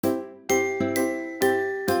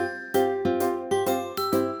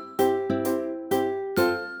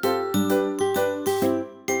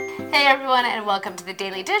everyone, and welcome to the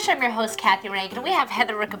Daily Dish. I'm your host, Kathy Reagan, and we have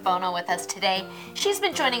Heather Riccobono with us today. She's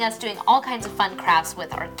been joining us doing all kinds of fun crafts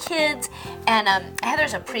with our kids, and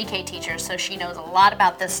Heather's a pre-K teacher, so she knows a lot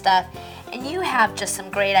about this stuff. And you have just some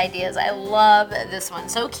great ideas. I love this one.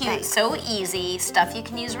 So cute, Thanks. so easy, stuff you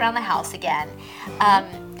can use around the house again.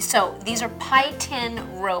 So these are pie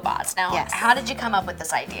tin robots. Now, Yes. how did you come up with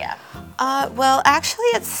this idea? Well, actually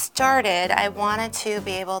it started, I wanted to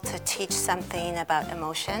be able to teach something about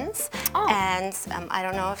emotions. Oh. And I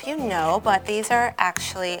don't know if you know, but these are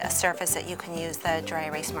actually a surface that you can use the dry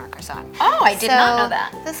erase markers on. Oh, I did not know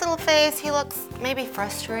that. This little face, he looks maybe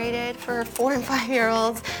frustrated for 4 and 5 year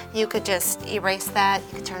olds. You could just erase that.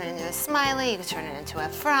 You could turn it into a smiley, you could turn it into a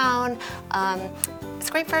frown. It's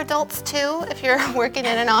great for adults too, if you're working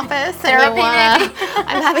in an office and Therapy, you wanna, maybe.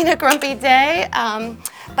 I'm having a grumpy day.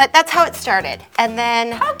 But that's how it started. And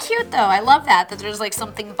then How cute, though. I love that there's like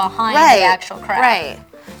something behind right, the actual craft. right.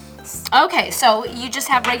 Okay, so you just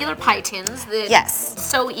have regular pie tins. Yes.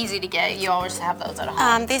 So easy to get. You always have those at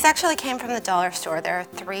home. These actually came from the dollar store. There are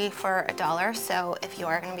 3 for $1. So if you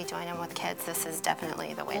are going to be doing them with kids, this is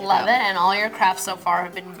definitely the way to Love go. it, and all your crafts so far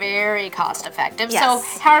have been very cost effective. Yes.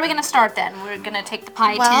 So how are we going to start then? We're going to take the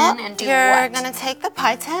pie Well, tin and do you're what? going to take the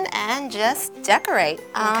pie tin and just decorate.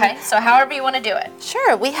 Okay, so however you want to do it.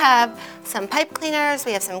 Sure, we have some pipe cleaners,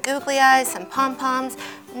 we have some googly eyes, some pom-poms.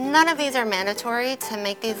 None of these are mandatory to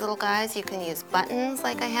make these little guys. You can use buttons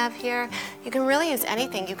like I have here. You can really use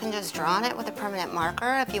anything. You can just draw on it with a permanent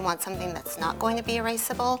marker if you want something that's not going to be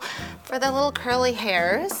erasable. For the little curly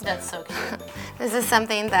hairs, That's so cute. this is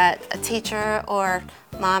something that a teacher or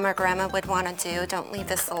mom or grandma would want to do. Don't leave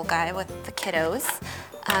this little guy with the kiddos.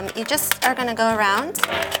 You just are going to go around.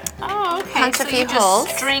 Oh, okay. Punch so a few you just holes.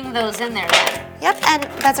 string those in there then. Yep, and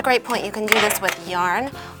that's a great point. You can do this with yarn.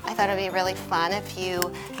 I thought it would be really fun if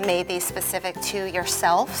you made these specific to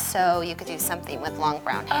yourself. So you could do something with long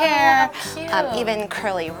brown hair, how cute. even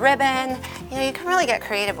curly ribbon. You know, you can really get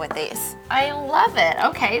creative with these. I love it.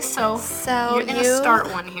 Okay, so you're going to you-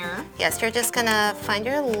 start one here. Yes, you're just gonna find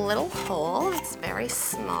your little hole. It's very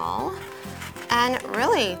small. And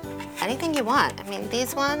really, anything you want. I mean,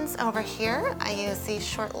 these ones over here, I use these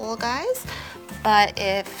short little guys. But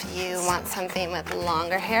if you want something with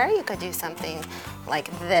longer hair, you could do something like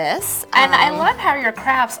this. And I love how your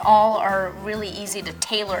crafts all are really easy to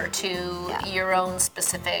tailor to your own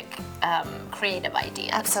specific creative ideas.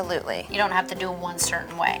 Absolutely. You don't have to do them one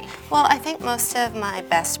certain way. Well, I think most of my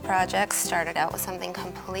best projects started out with something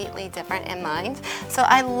completely different in mind. So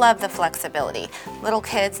I love the flexibility. Little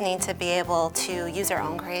kids need to be able to use their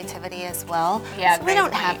own creativity as well. Yeah, so we great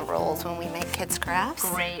don't point. have rules when we make kids' crafts.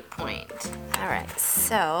 Great point. All right,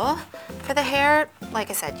 so for the hair,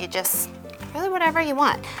 like I said, you just really whatever you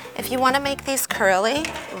want. If you want to make these curly,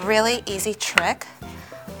 really easy trick.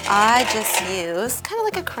 I just use kind of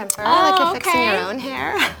like a crimper, like you're fixing your okay. own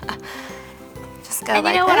hair. Just go And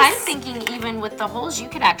like you know this. what I'm thinking, even with the holes, you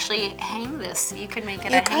could actually hang this. You could make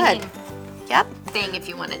it You a hanging could. Yep. thing if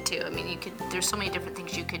you wanted to. I mean, you could. There's so many different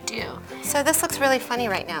things you could do. So this looks really funny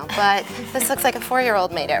right now, but this looks like a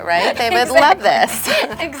 4-year-old made it, right? They would love this.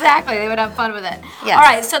 Exactly, they would have fun with it. Yes. All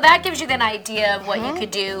right, so that gives you an idea of what you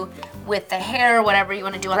could do with the hair, whatever you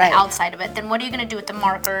want to do on Right. the outside of it. Then what are you going to do with the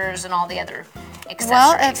markers and all the other accessories?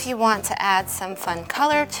 Well, if you want to add some fun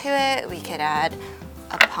color to it, we could add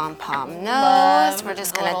a pom-pom nose. Love We're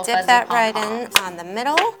just the going to little dip fuzzy that right in pom-poms. on the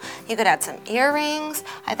middle. You could add some earrings.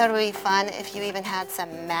 I thought it would be fun if you even had some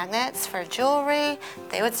magnets for jewelry.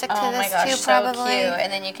 They would stick to oh my this gosh, too, so probably. cute.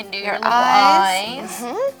 And then you can do your, Your little eyes.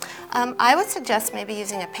 eyes. I would suggest maybe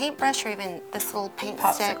using a paintbrush or even this little paint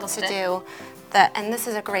stick Popsicle to stick. do that. And this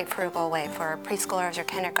is a great frugal way for preschoolers or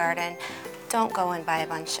kindergarten. Don't go and buy a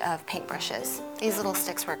bunch of paintbrushes. These little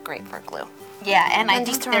sticks work great for glue. Yeah, and I And think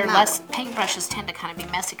just throw they're 'em out. less, paintbrushes tend to kind of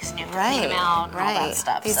be messy because you have to clean them out and all that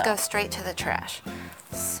stuff. These so. go straight to the trash.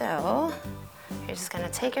 So you're just gonna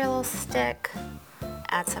take your little stick,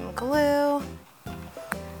 add some glue,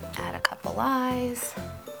 add a couple eyes.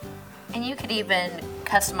 And you could even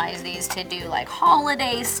customize these to do like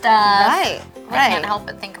holiday stuff. Right, I right. can't help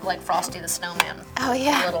but think of like Frosty the Snowman. Oh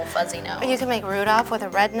yeah. A little fuzzy nose. Or you can make Rudolph with a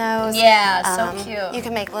red nose. Yeah, so cute. You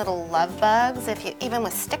can make little love bugs. Even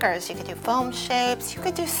with stickers, you could do foam shapes. You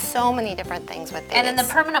could do so many different things with these. And then the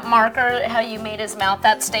permanent marker, how you made his mouth,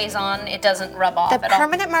 that stays on. It doesn't rub off The at all.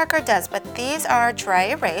 permanent marker does, but these are dry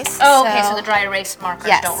erase. Oh, okay, so the dry erase markers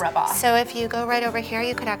yes. don't rub off. So if you go right over here,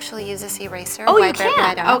 you could actually use this eraser. Oh, you wipe it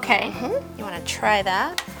right can? off. Okay. You want to try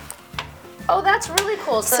that? Oh, that's really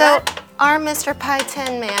cool. So, So that, our Mr. Pie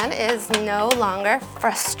Tin Man is no longer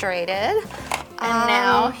frustrated. and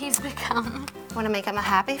now he's become Want to make him a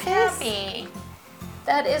happy face? happy.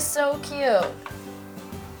 That is so cute.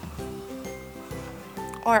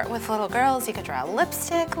 Or with little girls, you could draw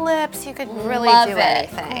lipstick lips. You could really Love do it.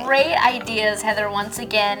 anything. Great ideas, Heather, once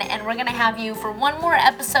again. And we're going to have you for one more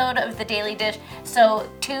episode of The Daily Dish. So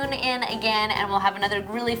tune in again, and we'll have another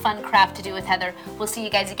really fun craft to do with Heather. We'll see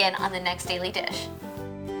you guys again on the next Daily Dish.